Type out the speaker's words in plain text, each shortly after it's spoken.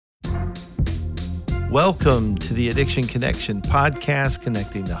Welcome to the Addiction Connection podcast,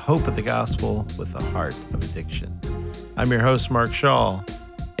 connecting the hope of the gospel with the heart of addiction. I'm your host, Mark Shaw,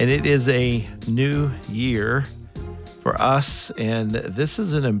 and it is a new year for us, and this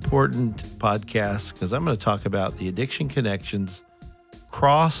is an important podcast because I'm going to talk about the Addiction Connections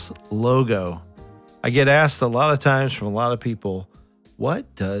cross logo. I get asked a lot of times from a lot of people,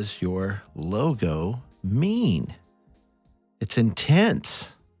 what does your logo mean? It's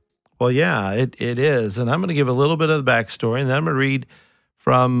intense. Well, yeah, it is. And I'm going to give a little bit of the backstory, and then I'm going to read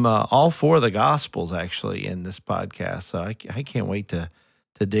from all four of the Gospels, actually, in this podcast. So I can't wait to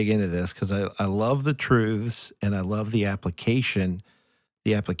dig into this because I love the truths and I love the applications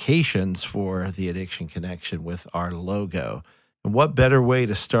for the Addiction Connection with our logo. And what better way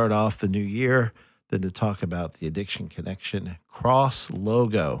to start off the new year than to talk about the Addiction Connection cross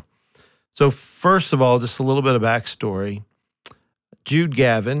logo? So first of all, just a little bit of backstory. Jude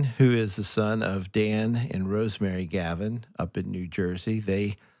Gavin, who is the son of Dan and Rosemary Gavin up in New Jersey,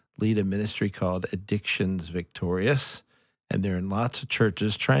 they lead a ministry called Addictions Victorious, and they're in lots of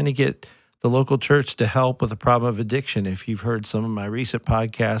churches trying to get the local church to help with the problem of addiction. If you've heard some of my recent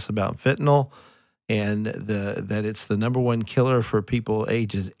podcasts about fentanyl and that it's the number one killer for people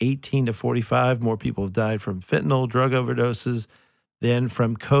ages 18 to 45, more people have died from fentanyl drug overdoses than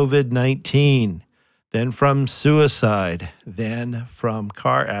from COVID-19. Then from suicide, then from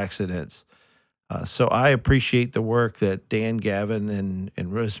car accidents. So I appreciate the work that Dan Gavin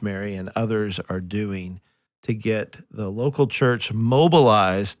and Rosemary and others are doing to get the local church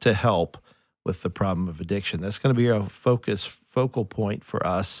mobilized to help with the problem of addiction. That's going to be a focal point for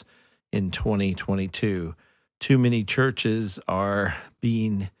us in 2022. Too many churches are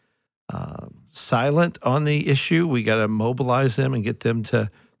being silent on the issue. We got to mobilize them and get them to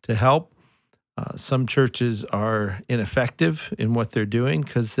help. Some churches are ineffective in what they're doing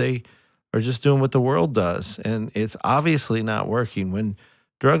because they are just doing what the world does, and it's obviously not working. When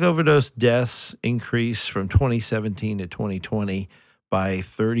drug overdose deaths increase from 2017 to 2020 by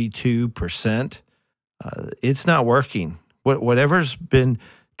 32%, it's not working. Whatever's been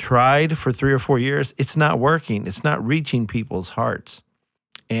tried for 3 or 4 years, it's not working. It's not reaching people's hearts,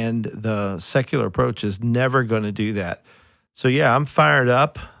 and the secular approach is never going to do that. So yeah, I'm fired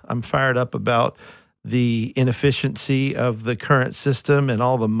up. I'm fired up about the inefficiency of the current system and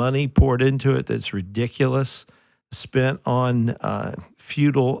all the money poured into it that's ridiculous, spent on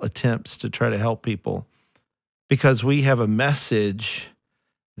futile attempts to try to help people. Because we have a message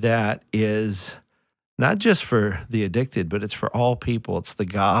that is not just for the addicted, but it's for all people. It's the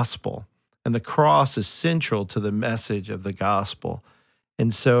gospel. And the cross is central to the message of the gospel.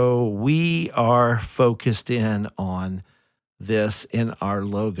 And so we are focused in on this in our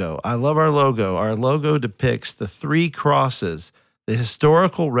logo. I love our logo. Our logo depicts the 3 crosses, the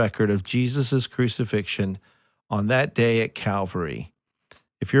historical record of Jesus' crucifixion on that day at Calvary.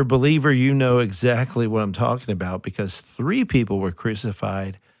 If you're a believer, you know exactly what I'm talking about because 3 people were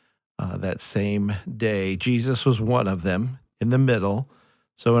crucified that same day. Jesus was one of them in the middle.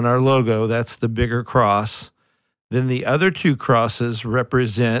 So in our logo, that's the bigger cross. Then the other 2 crosses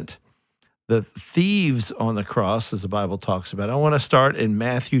represent the thieves on the cross, as the Bible talks about. I want to start in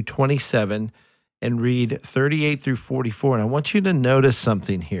Matthew 27 and read 38 through 44. And I want you to notice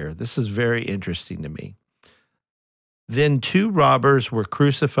something here. This is very interesting to me. Then 2 robbers were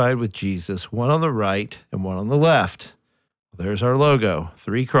crucified with Jesus, one on the right and one on the left. There's our logo,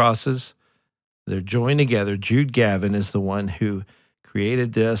 3 crosses. They're joined together. Jude Gavin is the one who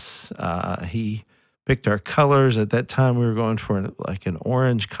created this. He picked our colors. At that time, we were going for like an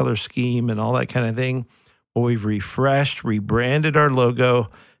orange color scheme and all that kind of thing. Well, we've refreshed, rebranded our logo.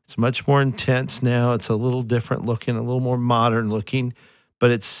 It's much more intense now. It's a little different looking, a little more modern looking,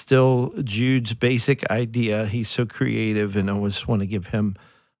 but it's still Jude's basic idea. He's so creative, and I just want to give him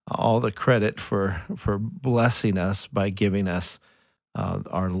all the credit for blessing us by giving us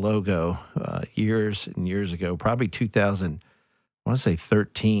our logo years and years ago, probably 2000. I want to say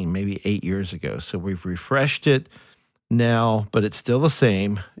 13, maybe 8 years ago. So we've refreshed it now, but it's still the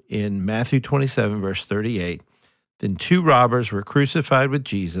same. In Matthew 27, verse 38, then 2 robbers were crucified with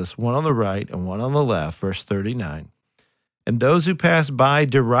Jesus, one on the right and one on the left, verse 39. And those who passed by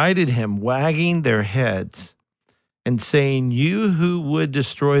derided him, wagging their heads and saying, "You who would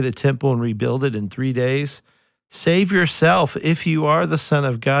destroy the temple and rebuild it in 3 days, save yourself. If you are the Son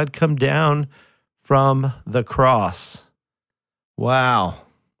of God, come down from the cross." Wow.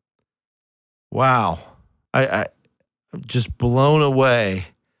 I'm just blown away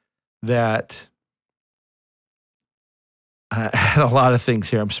that I had a lot of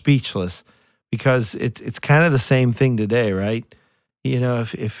things here. I'm speechless because it's kind of the same thing today, right?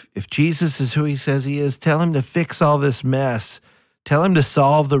 If Jesus is who he says he is, tell him to fix all this mess. Tell him to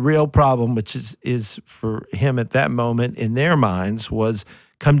solve the real problem, which is for him at that moment in their minds was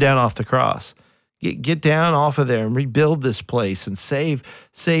come down off the cross. Get down off of there and rebuild this place and save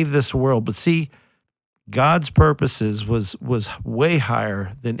this world. But see, God's purposes was way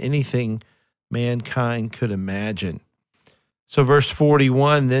higher than anything mankind could imagine. So verse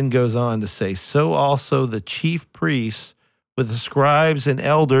 41 then goes on to say, so also the chief priests with the scribes and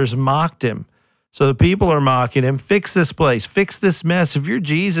elders mocked him. So the people are mocking him. Fix this place. Fix this mess. If you're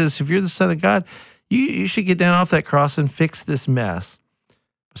Jesus, if you're the Son of God, you should get down off that cross and fix this mess.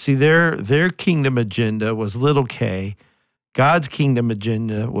 See, their kingdom agenda was little k. God's kingdom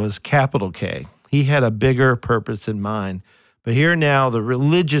agenda was capital K. He had a bigger purpose in mind. But here now, the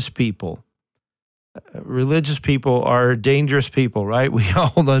religious people are dangerous people, right? We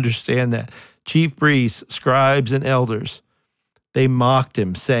all understand that. Chief priests, scribes, and elders. They mocked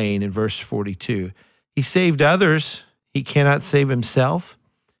him, saying in verse 42, he saved others, he cannot save himself.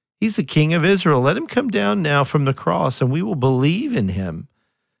 He's the king of Israel. Let him come down now from the cross, and we will believe in him.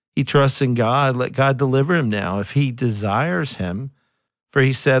 He trusts in God. Let God deliver him now if he desires him. For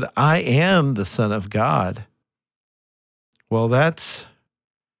he said, I am the Son of God. Well, that's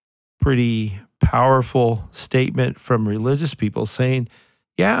pretty powerful statement from religious people saying,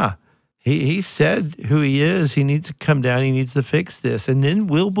 yeah, he said who he is. He needs to come down. He needs to fix this, and then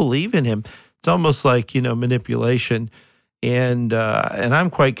we'll believe in him. It's almost like, manipulation. And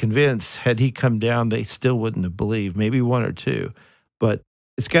I'm quite convinced had he come down, they still wouldn't have believed, maybe one or two. But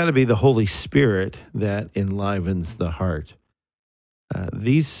it's got to be the Holy Spirit that enlivens the heart.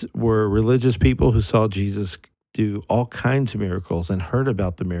 These were religious people who saw Jesus do all kinds of miracles and heard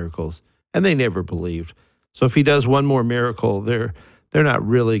about the miracles, and they never believed. So if he does one more miracle, they're not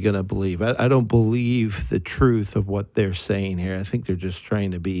really going to believe. I don't believe the truth of what they're saying here. I think they're just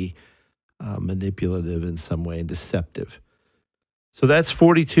trying to be manipulative in some way and deceptive. So that's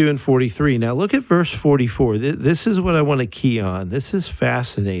 42 and 43. Now look at verse 44. This is what I want to key on. This is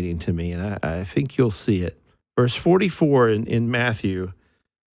fascinating to me, and I think you'll see it. Verse 44 in Matthew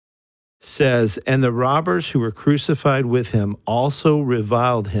says, and the robbers who were crucified with him also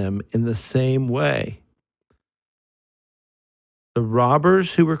reviled him in the same way. The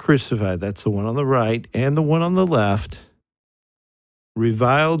robbers who were crucified, that's the one on the right and the one on the left,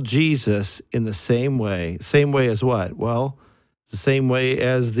 reviled Jesus in the same way. Same way as what? Well, it's the same way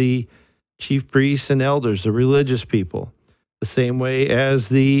as the chief priests and elders, the religious people. The same way as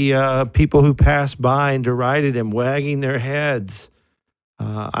the people who passed by and derided him, wagging their heads.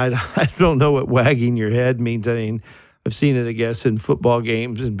 I don't know what wagging your head means. I mean, I've seen it, I guess, in football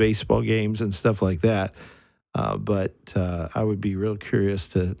games and baseball games and stuff like that. But I would be real curious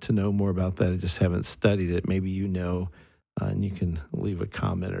to know more about that. I just haven't studied it. Maybe you know, and you can leave a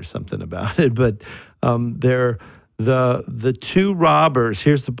comment or something about it. But they're the two robbers.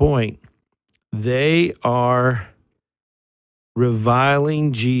 Here's the point: they are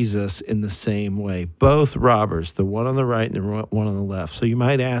reviling Jesus in the same way. Both robbers, the one on the right and the one on the left. So you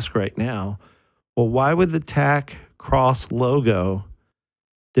might ask right now, well, why would the TAC cross logo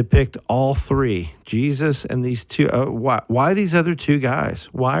depict all three, Jesus and these two? Why these other two guys?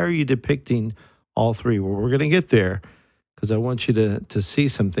 Why are you depicting all three? Well, we're going to get there because I want you to see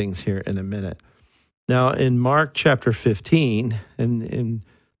some things here in a minute. Now, in Mark chapter 15, and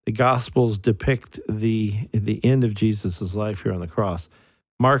the Gospels depict the end of Jesus' life here on the cross.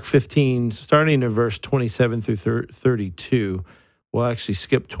 Mark 15, starting in verse 27 through 32. We'll actually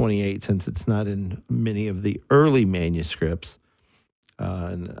skip 28 since it's not in many of the early manuscripts.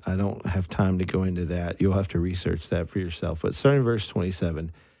 And I don't have time to go into that. You'll have to research that for yourself. But starting in verse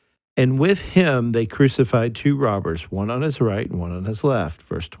 27. And with him they crucified two robbers, one on his right and one on his left.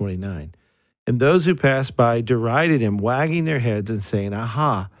 Verse 29. And those who passed by derided him, wagging their heads and saying,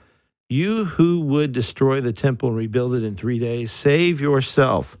 aha, you who would destroy the temple and rebuild it in 3 days, save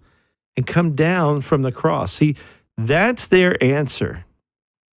yourself and come down from the cross. See, that's their answer.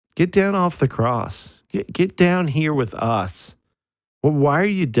 Get down off the cross. Get down here with us. Well, why are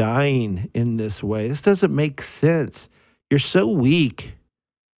you dying in this way? This doesn't make sense. You're so weak.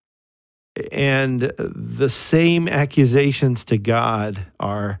 And the same accusations to God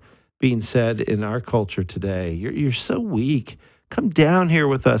are being said in our culture today. You're so weak. Come down here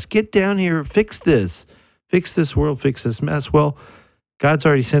with us. Get down here. Fix this. Fix this world. Fix this mess. Well, God's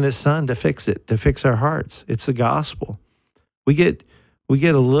already sent his son to fix it, to fix our hearts. It's the gospel. We get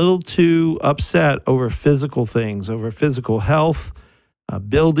a little too upset over physical things, over physical health,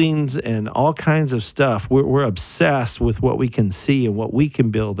 buildings, and all kinds of stuff. We're obsessed with what we can see and what we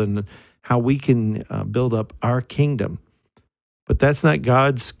can build and how we can build up our kingdom. But that's not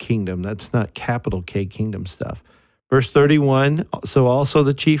God's kingdom. That's not capital K kingdom stuff. Verse 31, so also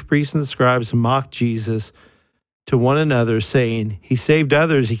the chief priests and the scribes mocked Jesus to one another, saying, he saved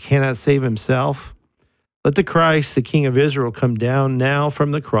others, he cannot save himself. Let the Christ, the King of Israel, come down now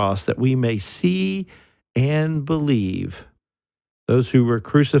from the cross, that we may see and believe. Those who were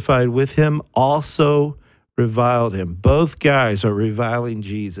crucified with him also reviled him. Both guys are reviling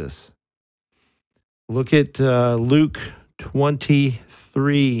Jesus. Look at Luke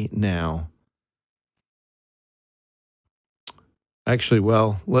 23 now. Actually,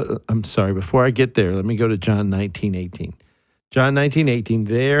 I'm sorry. Before I get there, let me go to John 19:18. John 19:18,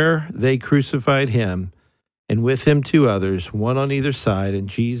 there they crucified him, and with him two others, one on either side, and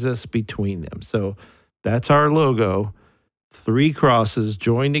Jesus between them. So that's our logo. 3 crosses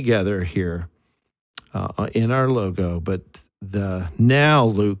joined together here in our logo. But now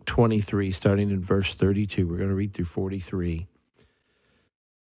Luke 23, starting in verse 32, we're going to read through 43.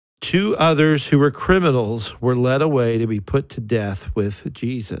 2 others who were criminals were led away to be put to death with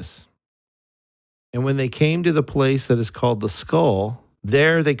Jesus. And when they came to the place that is called the Skull,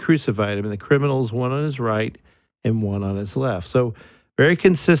 there they crucified him, and the criminals, one on his right and one on his left. So very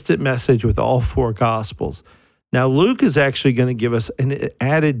consistent message with all 4 Gospels. Now, Luke is actually going to give us an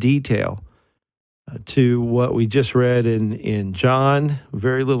added detail to what we just read in John.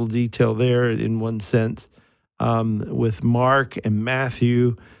 Very little detail there in one sense. With Mark and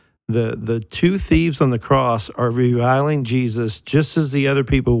Matthew, the 2 thieves on the cross are reviling Jesus just as the other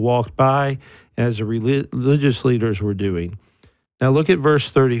people walked by and as the religious leaders were doing. Now look at verse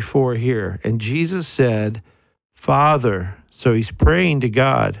 34 here. And Jesus said, Father, so he's praying to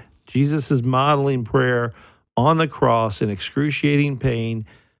God. Jesus is modeling prayer on the cross in excruciating pain,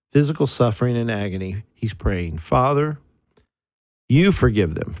 physical suffering, and agony. He's praying, Father, you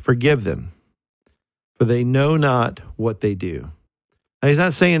forgive them, for they know not what they do. Now, he's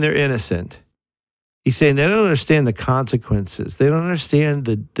not saying they're innocent. He's saying they don't understand the consequences. They don't understand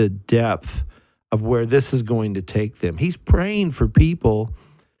the depth of where this is going to take them. He's praying for people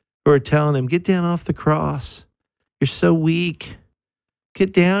who are telling him, get down off the cross. You're so weak.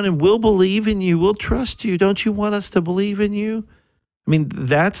 Get down and we'll believe in you. We'll trust you. Don't you want us to believe in you? I mean,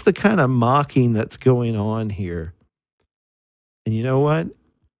 that's the kind of mocking that's going on here. And you know what?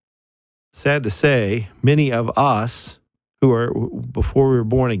 Sad to say, many of us who are, before we were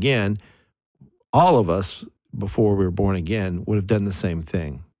born again, all of us before we were born again would have done the same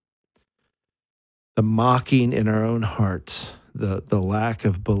thing. The mocking in our own hearts, the lack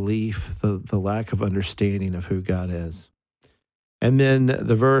of belief, the lack of understanding of who God is. And then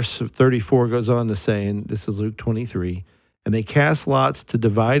the verse 34 goes on to say, and this is Luke 23, and they cast lots to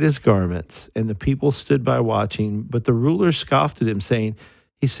divide his garments, and the people stood by watching, but the rulers scoffed at him, saying,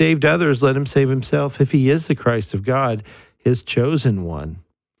 he saved others, let him save himself, if he is the Christ of God, his chosen one.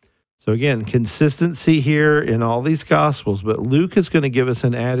 So again, consistency here in all these Gospels, but Luke is going to give us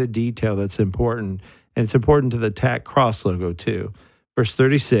an added detail that's important, and it's important to the TAC cross logo too. Verse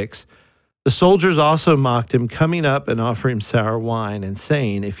 36, the soldiers also mocked him, coming up and offering him sour wine, and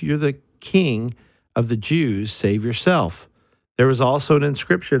saying, if you're the king of the Jews, save yourself. There was also an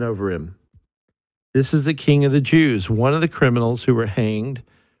inscription over him. This is the king of the Jews. One of the criminals who were hanged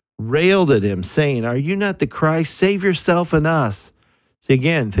railed at him, saying, are you not the Christ? Save yourself and us. See,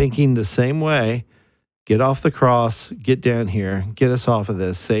 again, thinking the same way, get off the cross, get down here, get us off of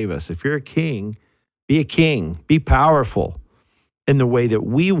this, save us. If you're a king, be powerful in the way that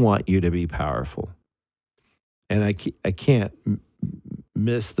we want you to be powerful. And I can't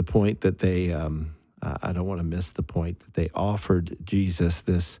miss the point that they, I don't want to miss the point that they offered Jesus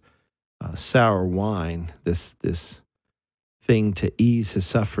this sour wine, this thing to ease his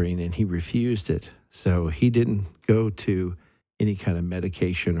suffering, and he refused it. So he didn't go to any kind of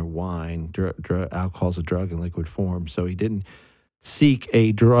medication or wine. Alcohol is a drug in liquid form, so he didn't seek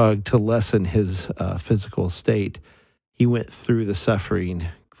a drug to lessen his physical state. He went through the suffering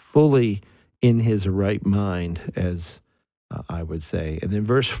fully in his right mind, as I would say. And then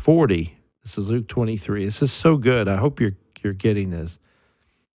verse 40, this is Luke 23. This is so good. I hope you're getting this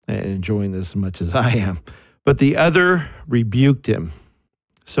and enjoying this as much as I am. But the other rebuked him.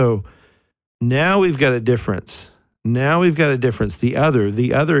 So now we've got a difference. The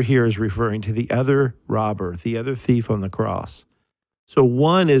other here is referring to the other robber, the other thief on the cross. So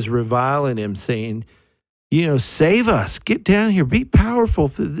one is reviling him, saying, save us, get down here, be powerful.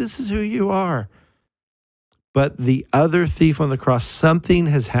 This is who you are. But the other thief on the cross, something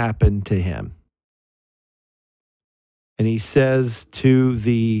has happened to him. And he says to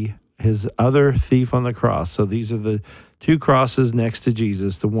his other thief on the cross, so these are the 2 crosses next to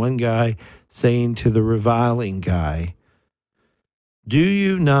Jesus, the one guy saying to the reviling guy, Do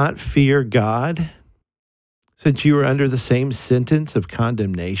you not fear God, since you are under the same sentence of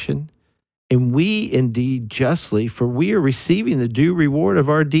condemnation? And we indeed justly, for we are receiving the due reward of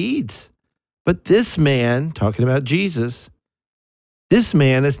our deeds. But this man, talking about Jesus, this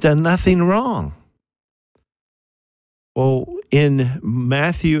man has done nothing wrong. Well, in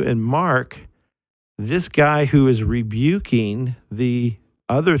Matthew and Mark, this guy who is rebuking the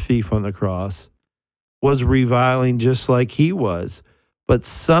other thief on the cross was reviling just like he was. But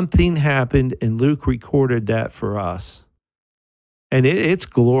something happened, and Luke recorded that for us. And it's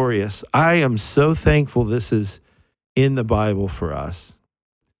glorious. I am so thankful this is in the Bible for us.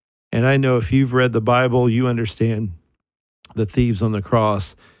 And I know if you've read the Bible, you understand the thieves on the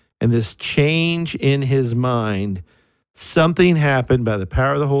cross and this change in his mind. Something happened by the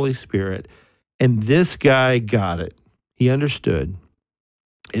power of the Holy Spirit, and this guy got it. He understood.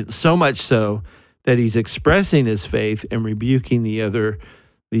 It's so much so that he's expressing his faith and rebuking the other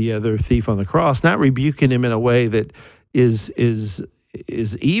thief on the cross, not rebuking him in a way that is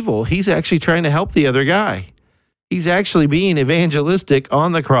evil. He's actually trying to help the other guy. He's actually being evangelistic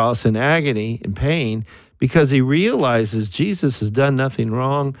on the cross in agony and pain because he realizes Jesus has done nothing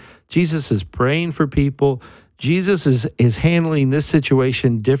wrong. Jesus is praying for people. Jesus is handling this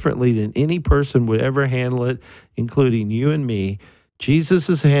situation differently than any person would ever handle it, including you and me. Jesus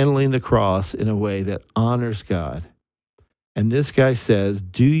is handling the cross in a way that honors God. And this guy says,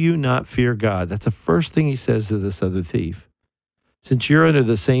 do you not fear God? That's the first thing he says to this other thief. Since you're under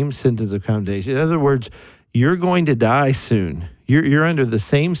the same sentence of condemnation. In other words, you're going to die soon. You're under the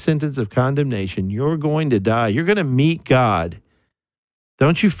same sentence of condemnation. You're going to die. You're going to meet God.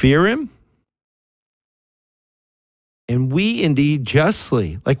 Don't you fear him? And we indeed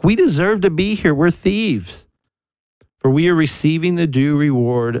justly, like we deserve to be here. We're thieves. For we are receiving the due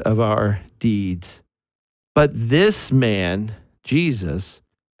reward of our deeds. But this man, Jesus,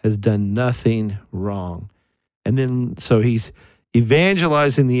 has done nothing wrong. And then, so he's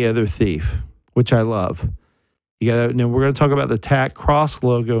evangelizing the other thief, which I love. We're going to talk about the TAC cross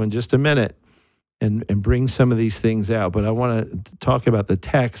logo in just a minute and bring some of these things out. But I want to talk about the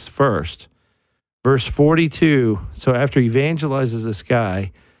text first. Verse 42, so after he evangelizes this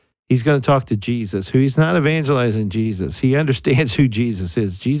guy, he's going to talk to Jesus, who he's not evangelizing Jesus. He understands who Jesus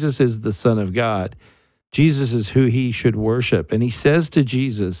is. Jesus is the Son of God. Jesus is who he should worship. And he says to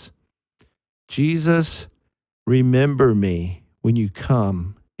Jesus, Jesus, remember me when you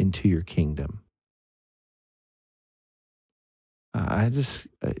come into your kingdom.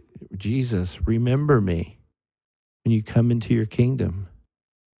 Jesus, remember me when you come into your kingdom.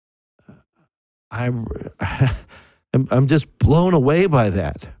 I'm just blown away by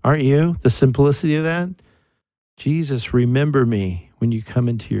that. Aren't you? The simplicity of that. Jesus, remember me when you come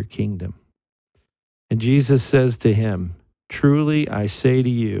into your kingdom. And Jesus says to him, truly I say to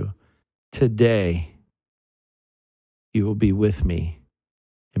you, today you will be with me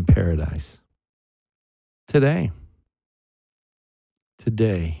in paradise. Today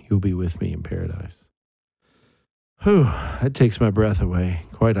you'll be with me in paradise. Whew, that takes my breath away,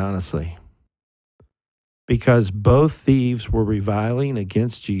 quite honestly. Because both thieves were reviling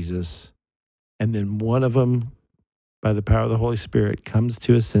against Jesus, and then one of them, by the power of the Holy Spirit, comes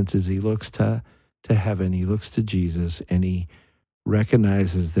to his senses. He looks to heaven, he looks to Jesus, and he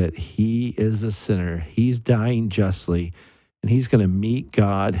recognizes that he is a sinner. He's dying justly, and he's going to meet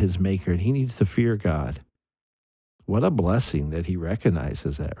God, his maker, and he needs to fear God. What a blessing that he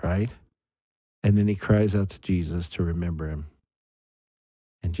recognizes that, right? And then he cries out to Jesus to remember him.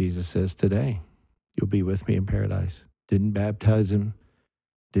 And Jesus says, today, you'll be with me in paradise. Didn't baptize him,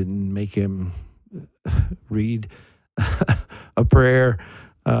 didn't make him read a prayer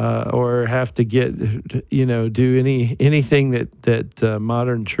or have to do anything that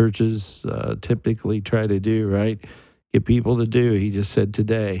modern churches typically try to do, right? Get people to do. He just said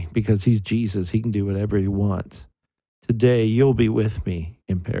today, because he's Jesus, he can do whatever he wants. Today, you'll be with me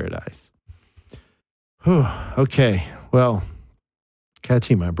in paradise. Whew, okay, well,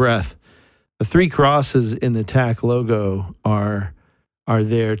 catching my breath. The three crosses in the TAC logo are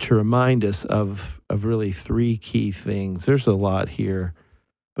there to remind us of really three key things. There's a lot here,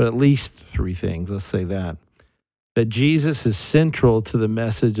 but at least three things, let's say that. That Jesus is central to the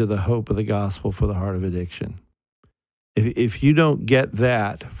message of the hope of the gospel for the heart of addiction. If you don't get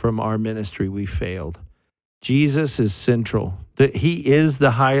that from our ministry, we failed. Jesus is central. He is the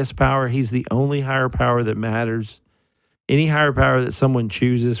highest power. He's the only higher power that matters. Any higher power that someone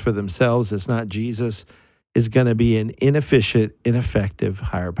chooses for themselves that's not Jesus is going to be an inefficient, ineffective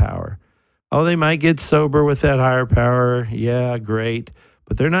higher power. Oh, they might get sober with that higher power. Yeah, great.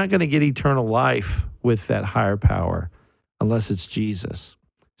 But they're not going to get eternal life with that higher power unless it's Jesus.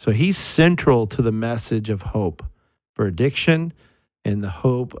 So he's central to the message of hope for addiction and the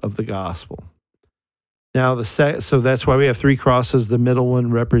hope of the gospel. Now, so that's why we have three crosses. The middle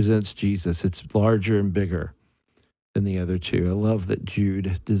one represents Jesus. It's larger and bigger than the other two. I love that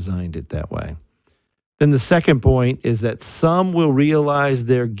Jude designed it that way. Then the second point is that some will realize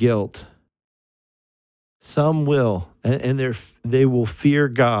their guilt. Some will, and they will fear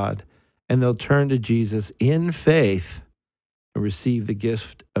God, and they'll turn to Jesus in faith and receive the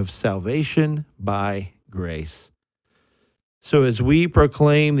gift of salvation by grace. So as we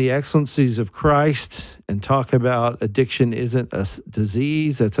proclaim the excellencies of Christ and talk about addiction isn't a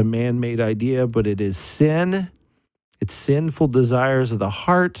disease, that's a man-made idea, but it is sin. It's sinful desires of the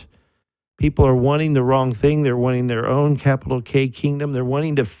heart. People are wanting the wrong thing. They're wanting their own capital K kingdom. They're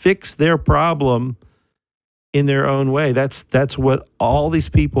wanting to fix their problem in their own way. That's what all these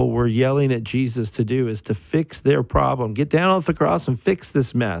people were yelling at Jesus to do, is to fix their problem. Get down off the cross and fix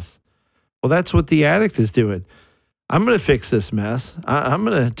this mess. Well, that's what the addict is doing. I'm going to fix this mess. I'm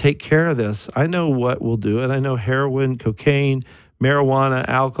going to take care of this. I know what will do it. I know heroin, cocaine, marijuana,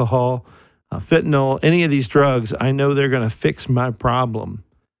 alcohol, fentanyl, any of these drugs, I know they're going to fix my problem,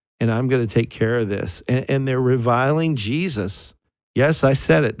 and I'm going to take care of this. And they're reviling Jesus. Yes, I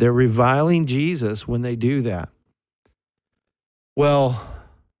said it. They're reviling Jesus when they do that. Well,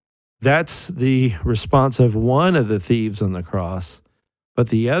 that's the response of one of the thieves on the cross. But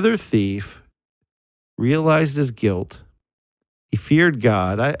the other thief realized his guilt. He feared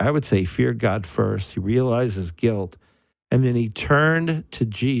God. I would say he feared God first. He realized his guilt. And then he turned to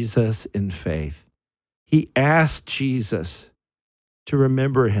Jesus in faith. He asked Jesus to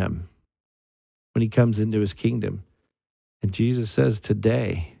remember him when he comes into his kingdom. And Jesus says,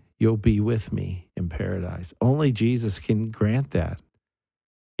 today you'll be with me in paradise. Only Jesus can grant that.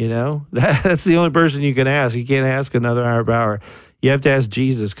 You know, that's the only person you can ask. You can't ask another higher power. You have to ask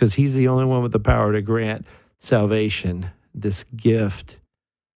Jesus, because he's the only one with the power to grant salvation, this gift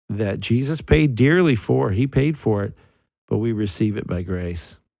that Jesus paid dearly for. He paid for it, but we receive it by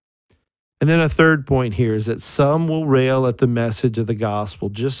grace. And then a third point here is that some will rail at the message of the gospel,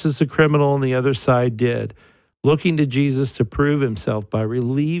 just as the criminal on the other side did, looking to Jesus to prove himself by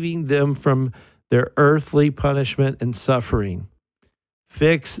relieving them from their earthly punishment and suffering.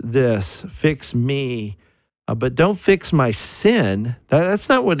 Fix this, fix me, but don't fix my sin. That's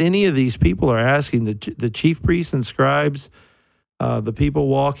not what any of these people are asking. The chief priests and scribes, the people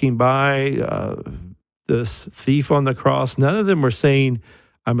walking by, this thief on the cross, none of them were saying,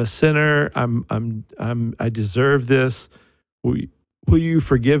 I'm a sinner, I deserve this. Will you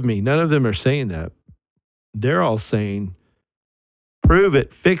forgive me? None of them are saying that. They're all saying, prove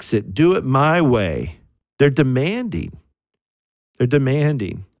it, fix it, do it my way. They're demanding. They're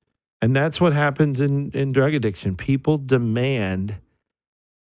demanding. And that's what happens in drug addiction. People demand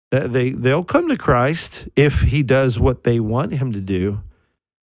that they'll come to Christ if he does what they want him to do,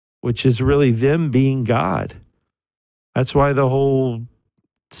 which is really them being God. That's why the whole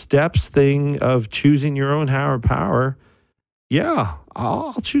steps thing of choosing your own higher power, yeah,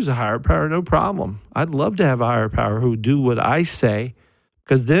 I'll choose a higher power, no problem. I'd love to have a higher power who would do what I say,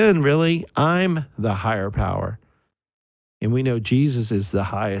 because then really I'm the higher power. And we know Jesus is the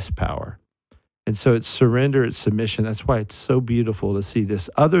highest power. And so it's surrender, it's submission. That's why it's so beautiful to see this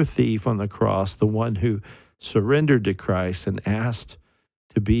other thief on the cross, the one who surrendered to Christ and asked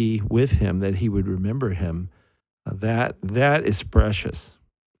to be with him, that he would remember him. That is precious.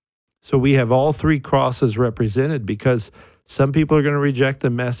 So we have all three crosses represented, because some people are going to reject the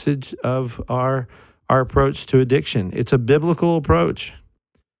message of our approach to addiction. It's a biblical approach.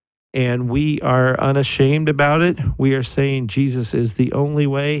 And we are unashamed about it. We are saying Jesus is the only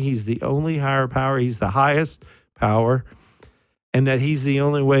way. He's the only higher power. He's the highest power. And that he's the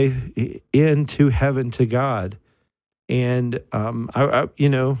only way into heaven to God. And,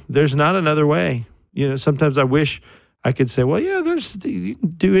 there's not another way. Sometimes I wish I could say, well, yeah, there's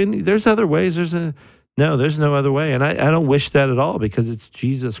other ways. There's no other way. And I don't wish that at all, because it's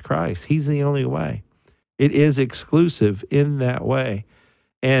Jesus Christ. He's the only way. It is exclusive in that way.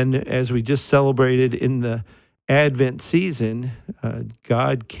 And as we just celebrated in the Advent season,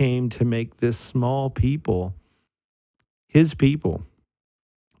 God came to make this small people his people.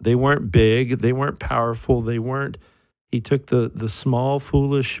 They weren't big. They weren't powerful. He took the small,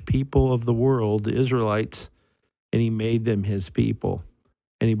 foolish people of the world, the Israelites, and he made them his people.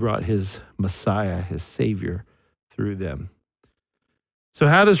 And he brought his Messiah, his Savior, through them. So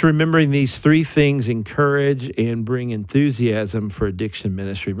how does remembering these three things encourage and bring enthusiasm for addiction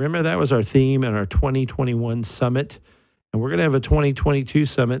ministry? Remember, that was our theme in our 2021 summit. And we're going to have a 2022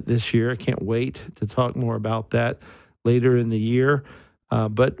 summit this year. I can't wait to talk more about that later in the year.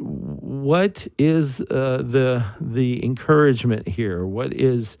 But what is the encouragement here? What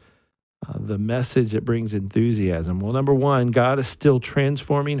is the message that brings enthusiasm? Well, number one, God is still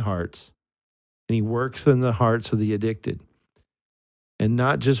transforming hearts, and he works in the hearts of the addicted. And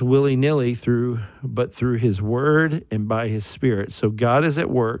not just willy-nilly but through his word and by his spirit. So God is at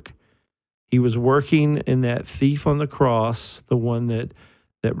work. He was working in that thief on the cross, the one that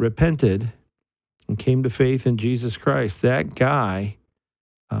repented and came to faith in Jesus Christ. That guy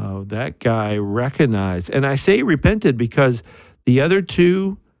recognized, and I say repented because the other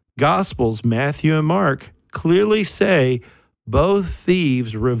two Gospels, Matthew and Mark, clearly say both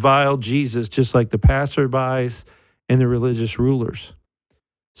thieves reviled Jesus just like the passerbys and the religious rulers.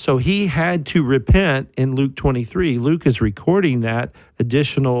 So he had to repent in Luke 23. Luke is recording that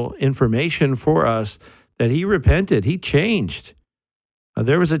additional information for us that he repented. He changed.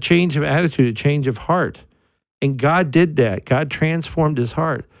 There was a change of attitude, a change of heart. And God did that. God transformed his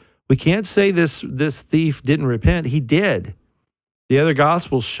heart. We can't say this thief didn't repent. He did. The other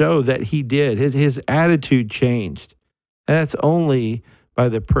Gospels show that he did. His attitude changed. And that's only by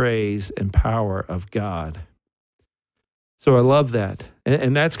the praise and power of God. So I love that.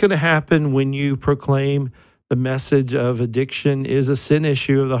 And that's going to happen when you proclaim the message of addiction is a sin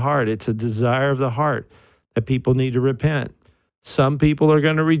issue of the heart. It's a desire of the heart that people need to repent. Some people are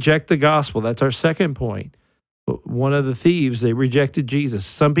going to reject the gospel. That's our second point. One of the thieves, they rejected Jesus.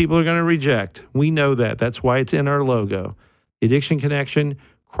 Some people are going to reject. We know that. That's why it's in our logo. The Addiction Connection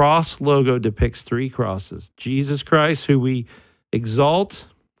cross logo depicts 3 crosses. Jesus Christ, who we exalt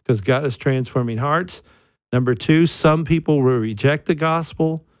because God is transforming hearts. Number 2, some people will reject the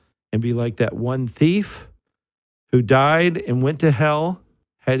gospel and be like that one thief who died and went to hell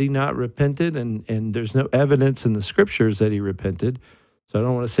had he not repented. And there's no evidence in the scriptures that he repented. So I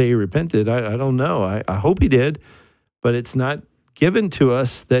don't want to say he repented. I don't know. I hope he did, but it's not given to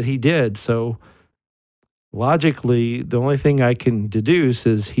us that he did. So logically, the only thing I can deduce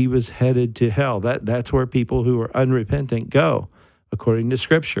is he was headed to hell. That's where people who are unrepentant go, according to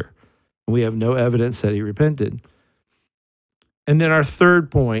scripture. We have no evidence that he repented. And then our third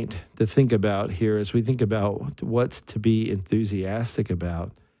point to think about here as we think about what's to be enthusiastic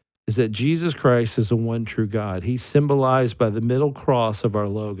about is that Jesus Christ is the one true God. He's symbolized by the middle cross of our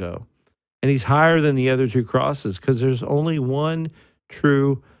logo. And he's higher than the other 2 crosses because there's only one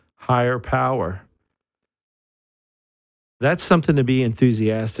true higher power. That's something to be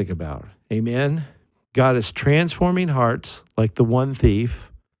enthusiastic about. Amen? God is transforming hearts like the one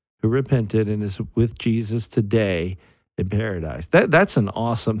thief who repented and is with Jesus today in paradise. That's an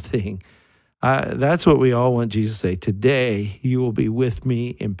awesome thing. That's what we all want Jesus to say. Today, you will be with me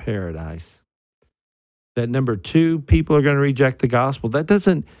in paradise. That number 2, people are going to reject the gospel. That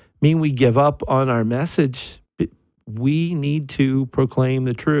doesn't mean we give up on our message. We need to proclaim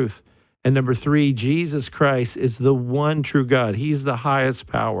the truth. And number 3, Jesus Christ is the one true God. He's the highest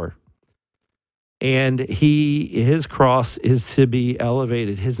power. And his cross is to be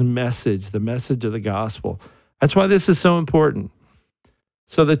elevated, his message, the message of the gospel. That's why this is so important.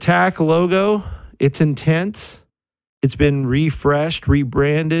 So the TAC logo, it's intense. It's been refreshed,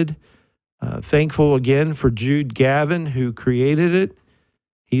 rebranded. Thankful again for Jude Gavin, who created it.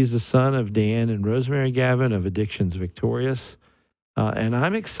 He's the son of Dan and Rosemary Gavin of Addictions Victorious. And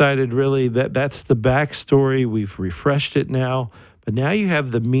I'm excited, really, that's the backstory. We've refreshed it now. But now you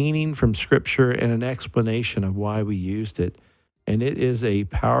have the meaning from Scripture and an explanation of why we used it. And it is a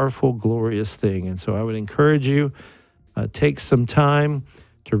powerful, glorious thing. And so I would encourage you, take some time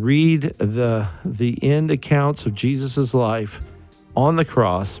to read the end accounts of Jesus' life on the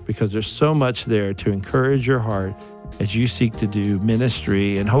cross, because there's so much there to encourage your heart as you seek to do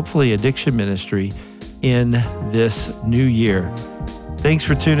ministry and hopefully addiction ministry in this new year. Thanks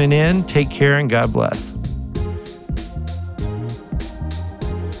for tuning in. Take care and God bless.